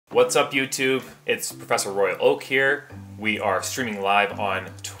What's up YouTube? It's ProfRoyalOak here. We are streaming live on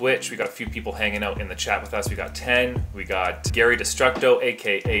Twitch. We got a few people hanging out in the chat with us. We got 10. We got Gary Destructo,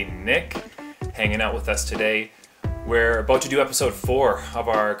 aka Nick, hanging out with us today. We're about to do episode 4 of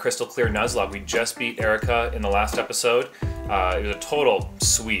our Crystal Clear Nuzlocke. We just beat Erica in the last episode. It was a total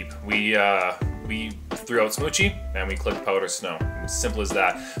sweep. We threw out Smoochie and we clicked Powder Snow. Simple as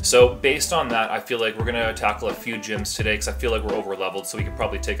that. So based on that, I feel like we're gonna tackle a few gyms today because I feel like we're over leveled, so we could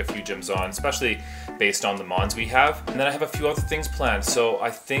probably take a few gyms on, especially based on the mons we have. And then I have a few other things planned. So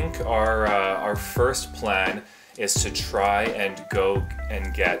I think our first plan is to try and go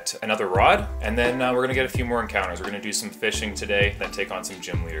and get another rod, and then we're gonna get a few more encounters. We're gonna do some fishing today, then take on some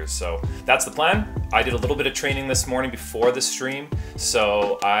gym leaders. So that's the plan. I did a little bit of training this morning before the stream,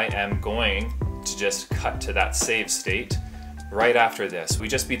 so I am going to just cut to that save state right after this. We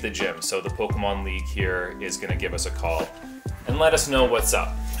just beat the gym, so the Pokemon League here is gonna give us a call and let us know what's up.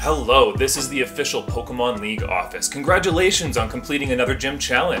 Hello, this is the official Pokemon League office. Congratulations on completing another gym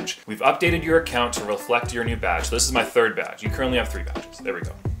challenge. We've updated your account to reflect your new badge. This is my 3rd badge. You currently have 3 badges. There we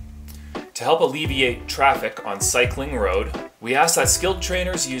go. To help alleviate traffic on Cycling Road, we ask that skilled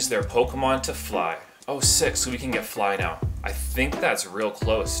trainers use their Pokemon to fly. Oh, sick, so we can get fly now. I think that's real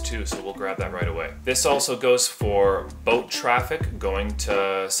close too, so we'll grab that right away. This also goes for boat traffic going to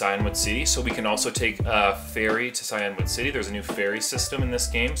Cyanwood City, so we can also take a ferry to Cyanwood City. There's a new ferry system in this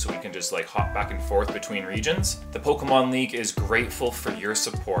game, so we can just like hop back and forth between regions. The Pokemon League is grateful for your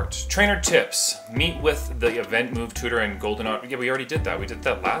support. Trainer tips: meet with the event move tutor and Golden. Yeah, we already did that. We did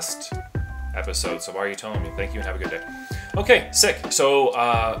that last episode, so why are you telling me? Thank you and have a good day. Okay, sick. So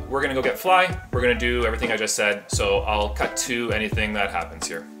we're gonna go get fly. We're gonna do everything I just said. So I'll cut to anything that happens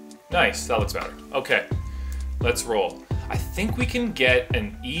here. Nice, that looks better. Okay, let's roll. I think we can get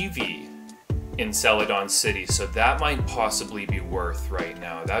an Eevee in Celadon City, so that might possibly be worth right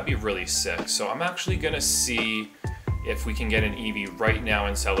now. That'd be really sick. So I'm actually gonna see if we can get an Eevee right now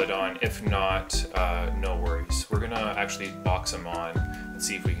in Celadon. If not, no worries. We're gonna actually box him on and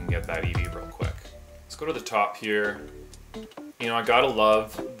see if we can get that Eevee real quick. Let's go to the top here. You know, I gotta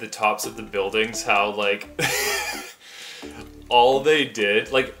love the tops of the buildings, how like all they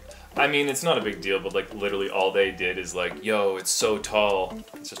did, like, I mean, it's not a big deal, but like literally all they did is like, yo, it's so tall.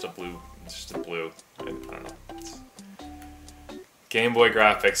 It's just a blue, I don't know. It's Game Boy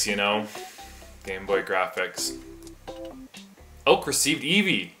graphics, you know? Game Boy graphics. Oak received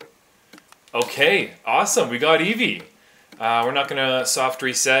Eevee. Okay, awesome, we got Eevee. We're not gonna soft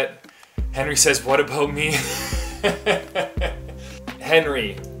reset. Henry says, what about me?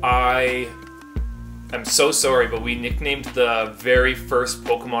 Henry, I am so sorry, but we nicknamed the very first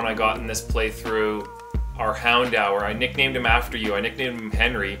Pokemon I got in this playthrough our Houndour. I nicknamed him after you. I nicknamed him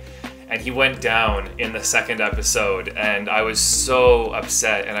Henry, and he went down in the 2nd episode, and I was so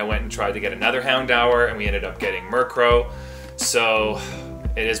upset, and I went and tried to get another Houndour, and we ended up getting Murkrow. So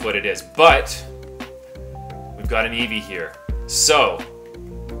it is what it is, but we've got an Eevee here. So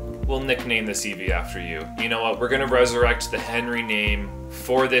we'll nickname this Eevee after you. You know what? We're gonna resurrect the Henry name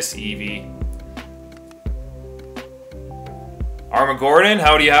for this Eevee. Armagordon,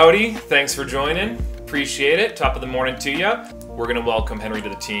 howdy howdy. Thanks for joining. Appreciate it. Top of the morning to ya. We're gonna welcome Henry to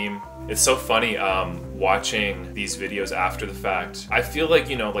the team. It's so funny watching these videos after the fact. I feel like,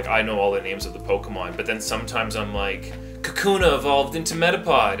 you know, like I know all the names of the Pokemon, but then sometimes I'm like, Kakuna evolved into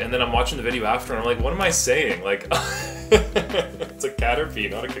Metapod, and then I'm watching the video after and I'm like, what am I saying? Like, it's a Caterpie,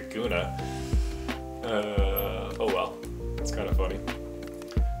 not a Kakuna. Oh well, it's kind of funny.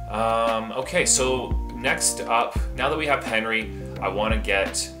 Okay, so next up, now that we have Henry, I want to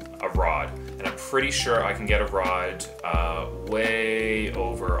get a rod. And I'm pretty sure I can get a rod way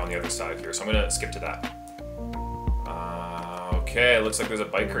over on the other side here. So I'm going to skip to that. Okay, looks like there's a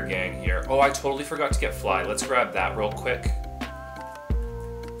biker gang here. Oh, I totally forgot to get fly. Let's grab that real quick.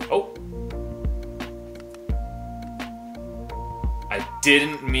 Oh. I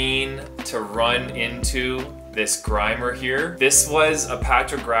didn't mean to run into this Grimer here. This was a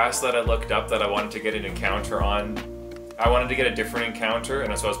patch of grass that I looked up that I wanted to get an encounter on. I wanted to get a different encounter,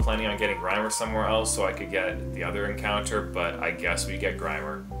 and so I was planning on getting Grimer somewhere else so I could get the other encounter, but I guess we get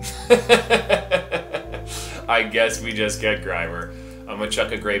Grimer. I guess we just get Grimer. I'm gonna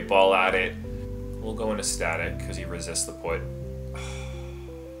chuck a great ball at it. We'll go into static because he resists the put.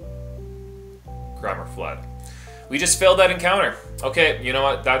 Grimer fled. We just failed that encounter. Okay, you know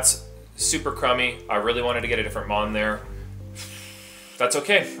what? That's super crummy. I really wanted to get a different mon there. That's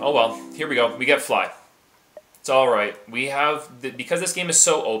okay. Oh well. Here we go. We get fly. It's all right. We have, because this game is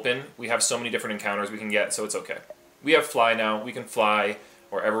so open, we have so many different encounters we can get, so it's okay. We have fly now. We can fly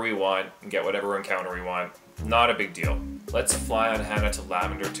wherever we want and get whatever encounter we want. Not a big deal. Let's fly on Hannah to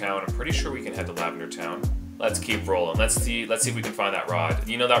Lavender Town. I'm pretty sure we can head to Lavender Town. Let's keep rolling. Let's see if we can find that rod.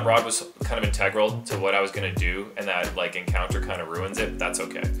 You know, that rod was kind of integral to what I was gonna do, and that like encounter kind of ruins it. That's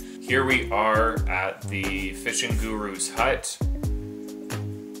okay. Here we are at the fishing guru's hut.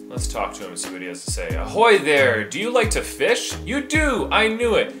 Let's talk to him and see what he has to say. Ahoy there, do you like to fish? You do, I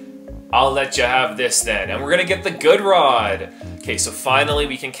knew it. I'll let you have this then, and we're gonna get the good rod. Okay, so finally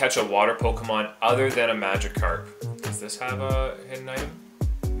we can catch a water Pokemon other than a Magikarp. Does this have a hidden item?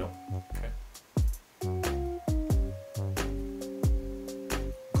 No, okay.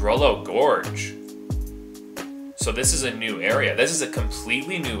 Grullo Gorge. So this is a new area. This is a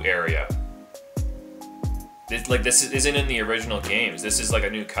completely new area. This isn't in the original games. This is like a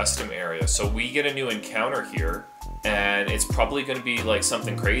new custom area. So we get a new encounter here, and it's probably going to be like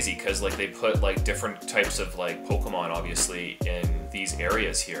something crazy because like they put like different types of like Pokemon obviously in these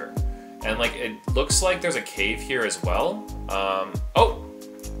areas here. And like it looks like there's a cave here as well. Oh,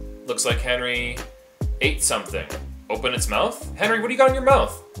 looks like Henry ate something. Open its mouth? Henry, what do you got in your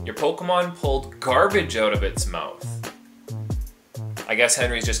mouth? Your Pokemon pulled garbage out of its mouth. I guess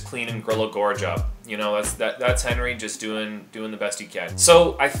Henry's just cleaning Grullo Gorge up. You know, that's Henry just doing the best he can.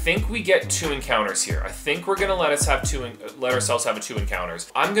 So I think we get 2 encounters here. I think we're gonna let ourselves have 2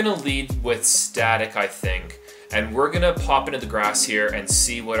 encounters. I'm gonna lead with Static, I think, and we're gonna pop into the grass here and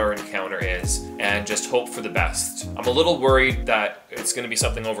see what our encounter is, and just hope for the best. I'm a little worried that it's gonna be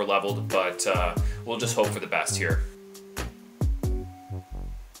something over leveled, but we'll just hope for the best here.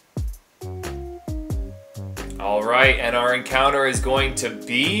 All right, and our encounter is going to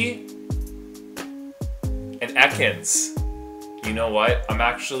be an Ekans. You know what? I'm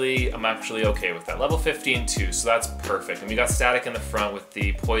actually okay with that. Level 15 too, so that's perfect. And we got Static in the front with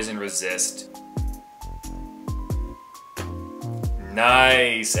the poison resist.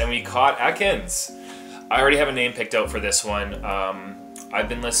 Nice, and we caught Ekans. I already have a name picked out for this one. I've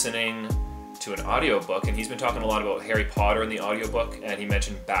been listening to an audiobook, and he's been talking a lot about Harry Potter in the audiobook, and he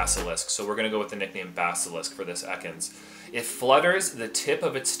mentioned Basilisk, so we're gonna go with the nickname Basilisk for this Ekans. It flutters the tip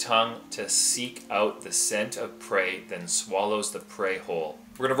of its tongue to seek out the scent of prey, then swallows the prey whole.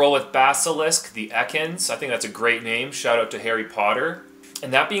 We're gonna roll with Basilisk, the Ekans. I think that's a great name. Shout out to Harry Potter.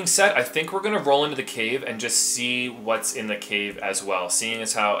 And that being said, I think we're gonna roll into the cave and just see what's in the cave as well. Seeing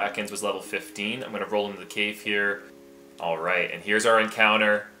as how Ekans was level 15, I'm gonna roll into the cave here. All right, and here's our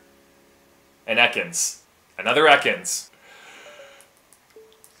encounter. An Ekans. Another Ekans.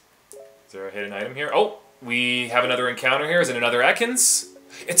 Is there a hidden item here? Oh, we have another encounter here. Is it another Ekans?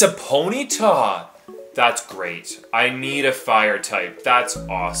 It's a Ponyta. That's great. I need a fire type. That's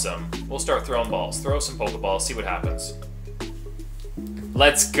awesome. We'll start throwing balls. Throw some Pokeballs, see what happens.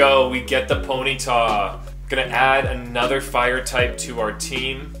 Let's go. We get the Ponyta. Gonna add another fire type to our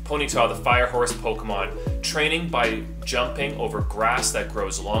team. Ponyta, the fire horse Pokemon. Training by jumping over grass that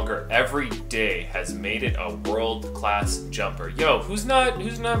grows longer every day has made it a world-class jumper. Yo, who's not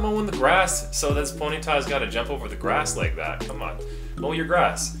mowing the grass so this Ponyta's gotta jump over the grass like that? Come on, mow your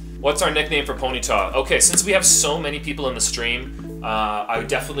grass. What's our nickname for Ponyta? Okay, since we have so many people in the stream, I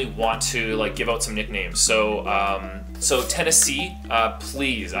definitely want to like give out some nicknames. So Tennessee,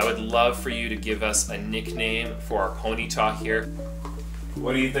 please, I would love for you to give us a nickname for our Ponyta here.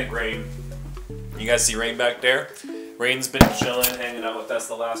 What do you think, Rain? You guys see Rain back there? Rain's been chilling, hanging out with us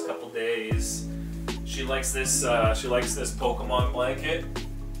the last couple days. She likes this Pokemon blanket.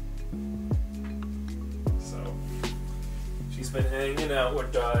 So she's been hanging out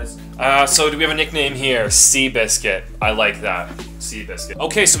with us. So do we have a nickname here? Seabiscuit. I like that. Seabiscuit.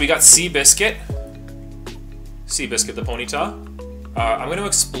 Okay, so we got Seabiscuit. Seabiscuit the Ponyta. I'm going to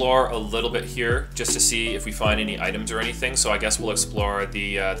explore a little bit here just to see if we find any items or anything. So I guess we'll explore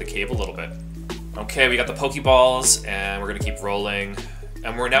the cave a little bit. Okay, we got the Pokeballs, and we're gonna keep rolling.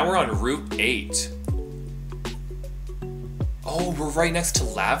 And we're on Route 8. Oh, we're right next to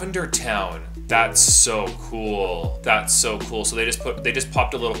Lavender Town. That's so cool. That's so cool. So they just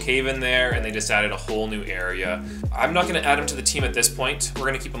popped a little cave in there, and they just added a whole new area. I'm not gonna add them to the team at this point. We're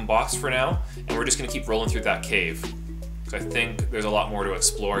gonna keep them boxed for now, and we're just gonna keep rolling through that cave. So I think there's a lot more to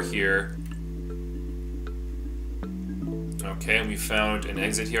explore here. Okay, and we found an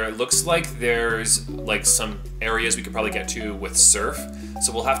exit here. It looks like there's like some areas we could probably get to with Surf,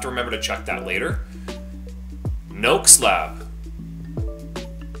 so we'll have to remember to check that later. Noak's Lab.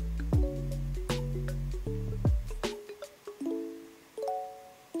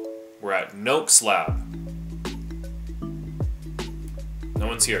 We're at Noak's Lab. No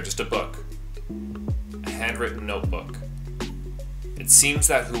one's here, just a book. A handwritten notebook. It seems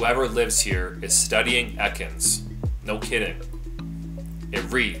that whoever lives here is studying Ekans. No kidding. It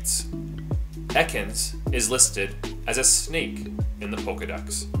reads, Ekans is listed as a snake in the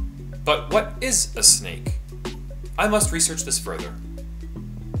Pokédex. But what is a snake? I must research this further.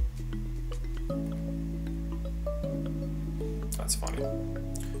 That's funny.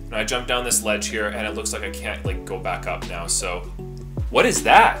 And I jump down this ledge here, and it looks like I can't like go back up now, so... What is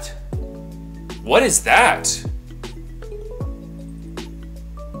that? What is that?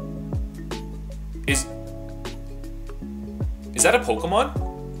 Is that a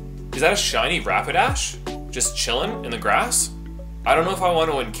Pokemon? Is that a shiny Rapidash? Just chilling in the grass? I don't know if I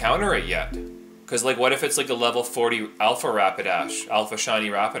want to encounter it yet. Because, like, what if it's like a level 40 Alpha Rapidash? Alpha Shiny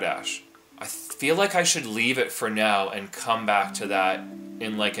Rapidash? I feel like I should leave it for now and come back to that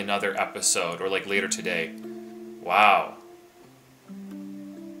in, like, another episode or, like, later today. Wow.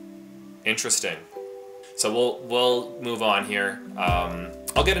 Interesting. So we'll move on here.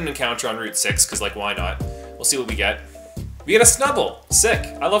 I'll get an encounter on Route 6, because, like, why not? We'll see what we get. We get a Snubble! Sick!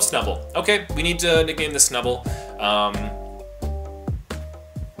 I love Snubble. Okay, we need to nickname the Snubble.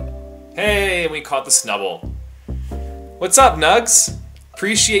 Hey, we caught the Snubble. What's up, Nugs?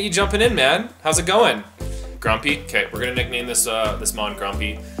 Appreciate you jumping in, man. How's it going? Grumpy? Okay, we're gonna nickname this this mon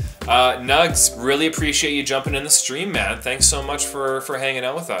Grumpy. Nugs, really appreciate you jumping in the stream, man. Thanks so much for hanging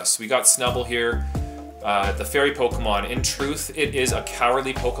out with us. We got Snubble here. The fairy Pokemon. In truth, it is a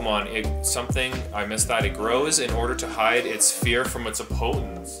cowardly Pokemon. I missed that. It grows in order to hide its fear from its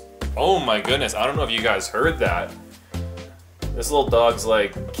opponents. Oh my goodness, I don't know if you guys heard that. This little dog's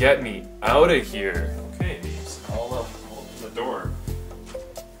like, get me out of here. Okay, I'll open the door.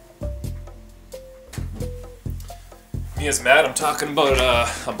 Mia's mad, I'm talking about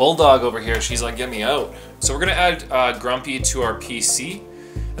a bulldog over here. She's like, get me out. So we're gonna add Grumpy to our PC.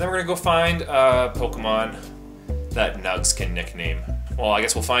 And then we're gonna go find a Pokemon that Nugs can nickname. Well, I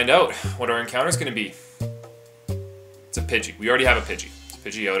guess we'll find out what our encounter's gonna be. It's a Pidgey. We already have a Pidgey. It's a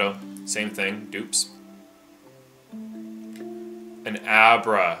Pidgeotto. Same thing. Dupes. An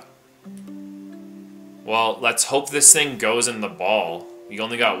Abra. Well, let's hope this thing goes in the ball. You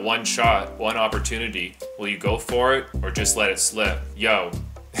only got one shot, one opportunity. Will you go for it or just let it slip? Yo.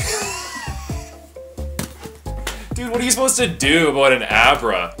 Dude, what are you supposed to do about an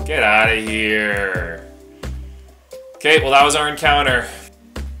Abra? Get out of here. Okay, well that was our encounter.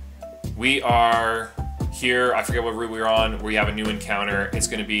 We are here, I forget what route we're on. We have a new encounter. It's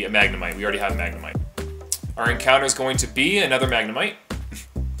gonna be a Magnemite. We already have Magnemite. Our encounter is going to be another Magnemite.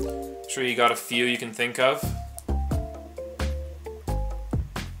 Sure you got a few you can think of.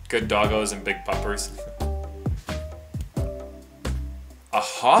 Good doggos and big puppers. A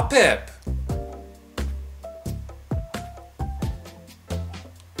Hoppip!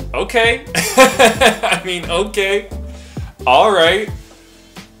 Okay. I mean, okay. Alright.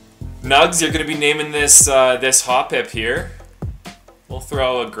 Nugs, you're gonna be naming this this Hoppip here. We'll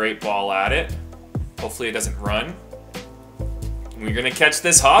throw a great ball at it. Hopefully it doesn't run. We're gonna catch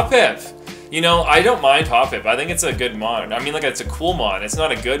this Hoppip. You know, I don't mind Hoppip. I think it's a good mon. I mean, like, it's a cool mon. It's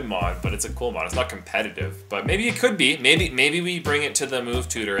not a good mon, but it's a cool mon. It's not competitive, but maybe it could be. Maybe we bring it to the move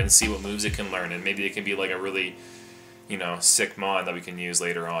tutor and see what moves it can learn, and maybe it can be like a really, you know, sick mon that we can use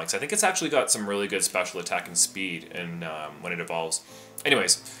later on. Because I think it's actually got some really good special attack and speed and when it evolves.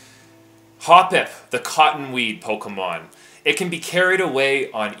 Anyways, Hoppip, the cottonweed Pokemon. It can be carried away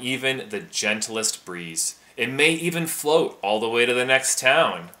on even the gentlest breeze. It may even float all the way to the next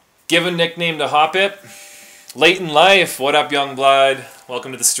town. Give a nickname to Hoppip. Late in life, what up, young blood?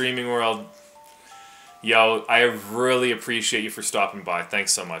 Welcome to the streaming world. Yo, I really appreciate you for stopping by.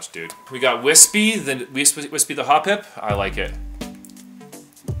 Thanks so much, dude. We got Wispy the Hoppip. I like it.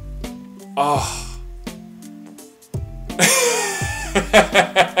 Oh.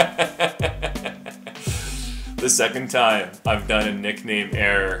 The second time I've done a nickname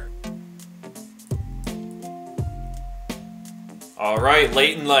error. Alright,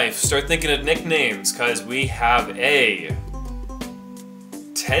 late in life, start thinking of nicknames, because we have a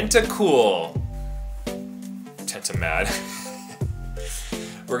Tentacool. Tentamad.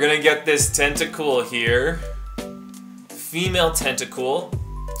 We're gonna get this Tentacool here. Female Tentacool.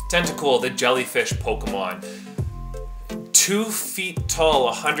 Tentacool, the jellyfish Pokemon. 2 feet tall,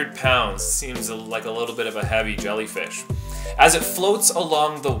 100 pounds. Seems like a little bit of a heavy jellyfish. As it floats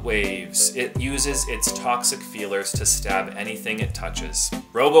along the waves, it uses its toxic feelers to stab anything it touches.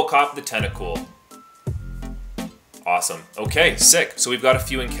 Robocop the Tentacool. Awesome. Okay, sick. So we've got a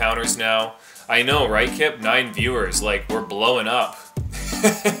few encounters now. I know, right, Kip? 9 viewers. Like, we're blowing up.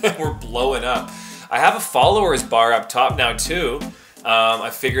 We're blowing up. I have a followers bar up top now, too. I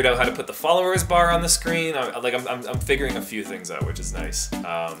figured out how to put the followers bar on the screen. I'm figuring a few things out, which is nice.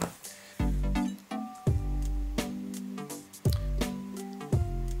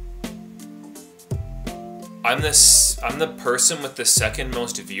 I'm the person with the second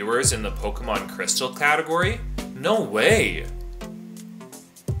most viewers in the Pokemon Crystal category? No way.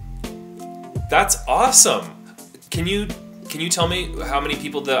 That's awesome. Can you tell me how many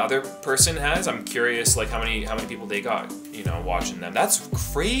people the other person has? I'm curious, like how many people they got, you know, watching them. That's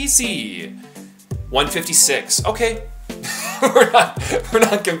crazy. 156. Okay. we're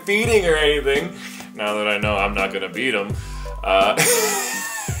not competing or anything. Now that I know I'm not gonna beat them.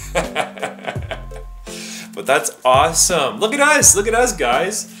 But that's awesome. Look at us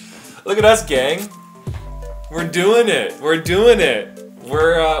guys. Look at us, gang. We're doing it. We're doing it.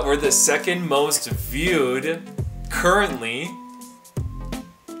 We're the second most viewed currently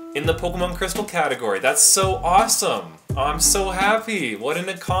in the Pokemon Crystal category. That's so awesome. I'm so happy. What an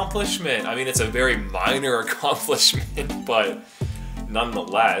accomplishment. I mean, it's a very minor accomplishment, but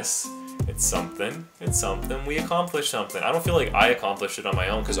nonetheless, it's something. It's something. We accomplished something. I don't feel like I accomplished it on my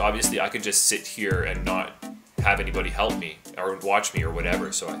own because obviously I could just sit here and not have anybody help me or watch me or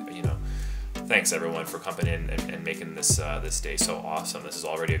whatever. So, you know, thanks everyone for coming in and making this this day so awesome. This is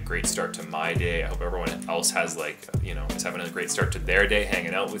already a great start to my day. I hope everyone else has, like, you know, is having a great start to their day,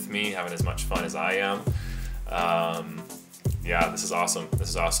 hanging out with me, having as much fun as I am. Yeah, this is awesome. This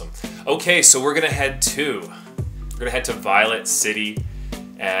is awesome. Okay, so we're gonna head to Violet City,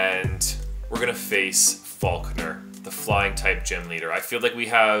 and we're gonna face Falkner, the flying type gym leader. I feel like we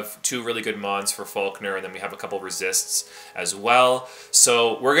have two really good mons for Falkner, and then we have a couple resists as well.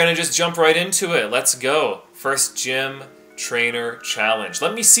 So we're gonna just jump right into it. Let's go. First gym trainer challenge.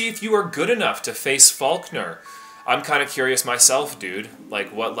 Let me see if you are good enough to face Falkner. I'm kind of curious myself, dude.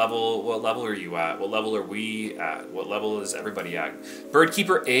 Like, what level are you at? What level are we at? What level is everybody at?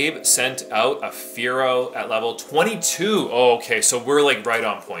 Birdkeeper Abe sent out a Fearow at level 22. Oh, okay, so we're like right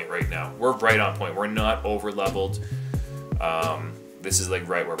on point right now. We're right on point. We're not over leveled. This is like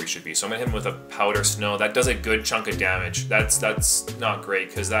right where we should be. So I'm gonna hit him with a Powder Snow. That does a good chunk of damage. That's not great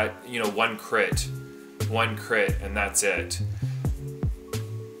because that, you know, one crit, and that's it.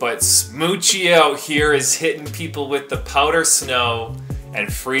 But Smoochie out here is hitting people with the Powder Snow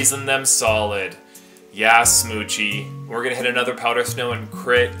and freezing them solid. Yeah, Smoochie. We're gonna hit another Powder Snow and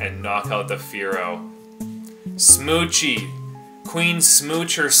crit and knock out the Fearow. Smoochie. Queen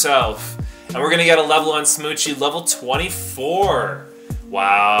Smooch herself. And we're gonna get a level on Smoochie, level 24.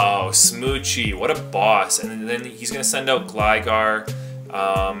 Wow, Smoochie, what a boss. And then he's gonna send out Gligar.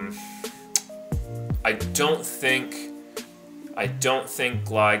 I don't think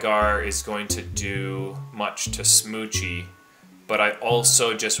Gligar is going to do much to Smoochie, but I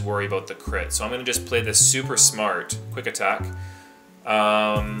also just worry about the crit. So I'm going to just play this super smart quick attack.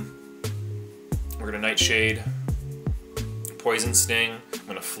 We're going to Nightshade, Poison Sting. I'm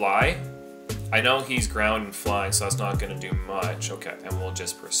going to Fly. I know he's ground and flying, so that's not going to do much. Okay, and we'll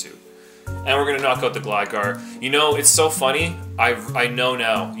just Pursue. And we're going to knock out the Gligar. You know, it's so funny. I know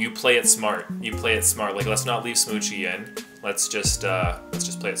now. You play it smart. You play it smart. Like, let's not leave Smoochie in. Let's just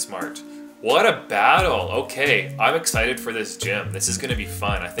play it smart. What a battle! Okay, I'm excited for this gym. This is gonna be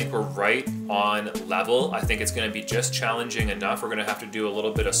fun. I think we're right on level. I think it's gonna be just challenging enough. We're gonna have to do a little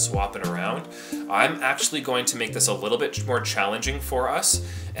bit of swapping around. I'm actually going to make this a little bit more challenging for us,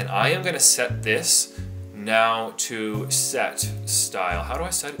 and I am gonna set this now to set style. How do I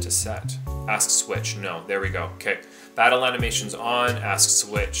set it to set? Ask switch, no, there we go. Okay, battle animations on, ask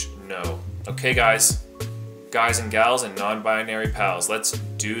switch, no. Okay guys and gals and non-binary pals, let's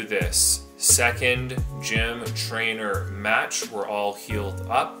do this. Second gym trainer match. We're all healed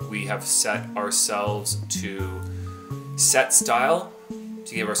up. We have set ourselves to set style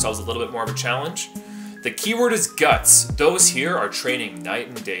to give ourselves a little bit more of a challenge. The keyword is guts. Those here are training night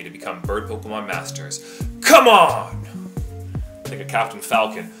and day to become bird Pokemon masters. Come on! Like a Captain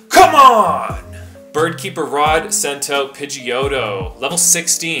Falcon. Come on! Birdkeeper Rod sent out Pidgeotto. Level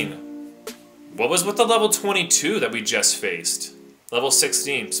 16. What was with the level 22 that we just faced? Level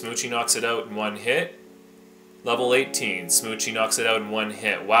 16, Smoochie knocks it out in one hit. Level 18, Smoochie knocks it out in one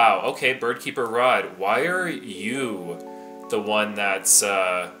hit. Wow, okay, Birdkeeper Rod, why are you the one that's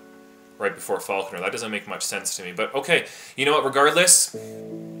right before Falkner? That doesn't make much sense to me, but okay. You know what, regardless,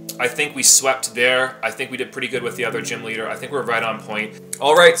 I think we swept there. I think we did pretty good with the other gym leader. I think we're right on point.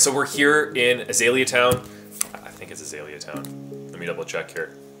 All right, so we're here in Azalea Town. I think it's Azalea Town. Let me double check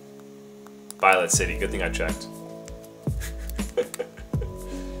here. Violet City, good thing I checked.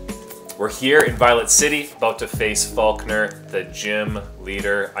 We're here in Violet City, about to face Falkner, the gym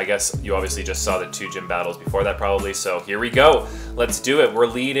leader. I guess you obviously just saw the two gym battles before that probably, so here we go. Let's do it. We're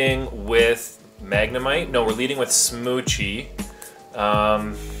leading with Magnemite. No, we're leading with Smoochie.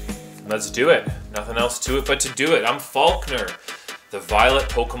 Let's do it. Nothing else to it but to do it. I'm Falkner, the Violet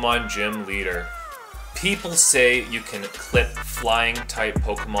Pokemon gym leader. People say you can clip flying type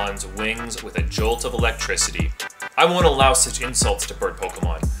Pokemon's wings with a jolt of electricity. I won't allow such insults to bird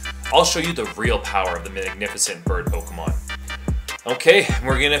Pokemon. I'll show you the real power of the magnificent bird Pokemon. Okay,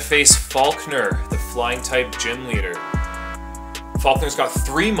 we're gonna face Falkner, the flying type gym leader. Falkner's got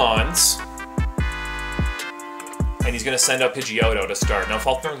 3 Mons, and he's gonna send out Pidgeotto to start. Now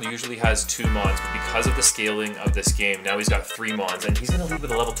Falkner usually has 2 Mons, but because of the scaling of this game, now he's got 3 Mons, and he's gonna lead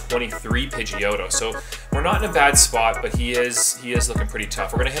with a level 23 Pidgeotto. So we're not in a bad spot, but he is looking pretty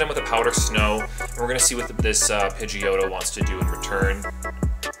tough. We're gonna hit him with a Powder Snow, and we're gonna see what this Pidgeotto wants to do in return.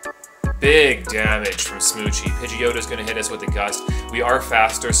 Big damage from Smoochie. Pidgeotto's gonna hit us with a Gust. We are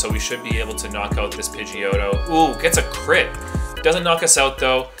faster, so we should be able to knock out this Pidgeotto. Ooh, gets a crit. Doesn't knock us out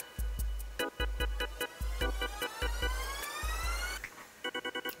though.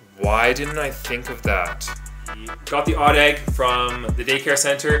 Why didn't I think of that? Got the odd egg from the daycare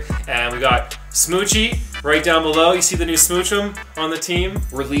center, and we got Smoochie right down below. You see the new Smoochum on the team?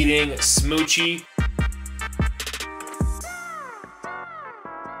 We're leading Smoochie.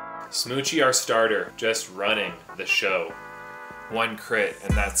 Smoochie, our starter, just running the show. 1 crit,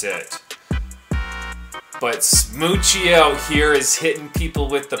 and that's it. But Smoochie out here is hitting people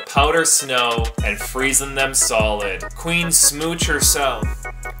with the Powder Snow and freezing them solid. Queen Smooch herself.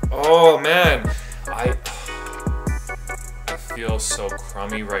 Oh man, I feel so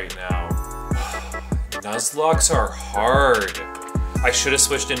crummy right now. Nuzlocks are hard. I should have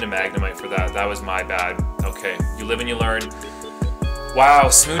switched into Magnemite for that. That was my bad. Okay, you live and you learn. Wow,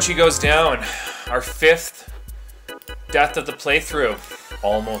 Smoochie goes down. Our 5th death of the playthrough.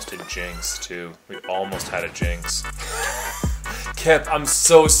 Almost a Jinx too. We almost had a Jinx. Kip, I'm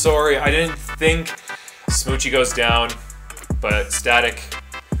so sorry. I didn't think. Smoochie goes down, but Static,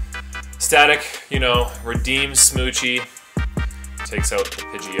 you know, redeems Smoochie. Takes out the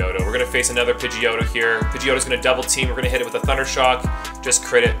Pidgeotto. We're gonna face another Pidgeotto here. Pidgeotto's gonna double team. We're gonna hit it with a Thunder Shock. Just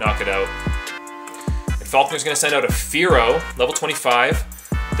crit it, knock it out. And Falkner's gonna send out a Fearow, level 25.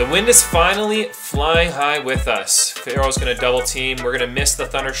 The wind is finally flying high with us. Fearow's gonna double team. We're gonna miss the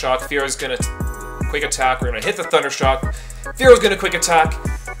Thunder Shock. Fearow's gonna quick attack. We're gonna hit the Thunder Shock. Fearow's gonna quick attack.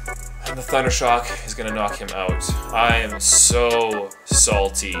 And the Thunder Shock is gonna knock him out. I am so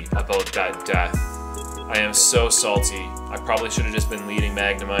salty about that death. I am so salty. I probably should have just been leading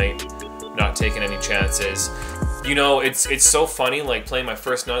Magnemite, not taking any chances. You know, it's so funny, like playing my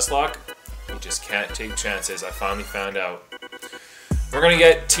first Nuzlocke, you just can't take chances. I finally found out. We're gonna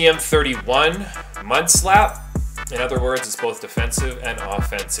get TM31, Mud Slap. In other words, it's both defensive and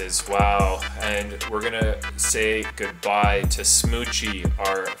offenses. Wow, and we're gonna say goodbye to Smoochie,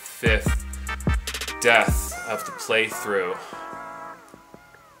 our 5th death of the playthrough.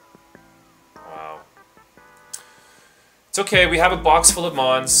 Wow. It's okay, we have a box full of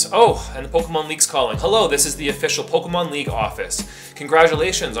Mons. Oh, and the Pokemon League's calling. Hello, this is the official Pokemon League office.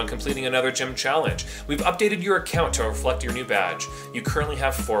 Congratulations on completing another gym challenge. We've updated your account to reflect your new badge. You currently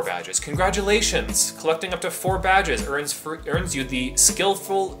have 4 badges. Congratulations! Collecting up to 4 badges earns you the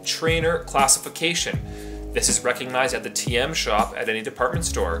Skillful Trainer classification. This is recognized at the TM shop at any department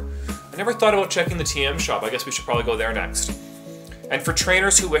store. I never thought about checking the TM shop. I guess we should probably go there next. And for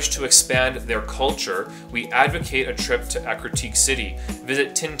trainers who wish to expand their culture, we advocate a trip to Ecruteak City.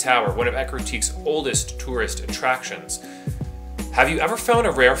 Visit Tin Tower, one of Ecruteak's oldest tourist attractions. Have you ever found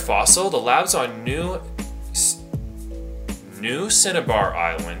a rare fossil? The labs on New Cinnabar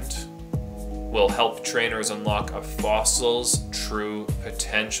Island will help trainers unlock a fossil's true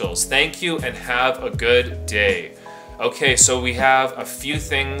potentials. Thank you and have a good day. Okay, so we have a few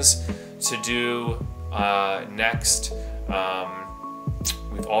things to do next.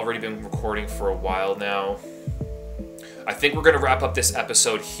 We've already been recording for a while now. I think we're gonna wrap up this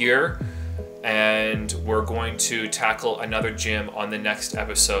episode here, and we're going to tackle another gym on the next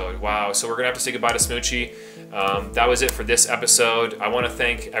episode. Wow, so we're gonna have to say goodbye to Smoochie. That was it for this episode. I wanna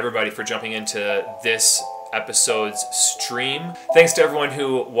thank everybody for jumping into this episode's stream. Thanks to everyone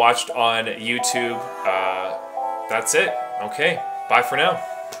who watched on YouTube. That's it. Okay, bye for now.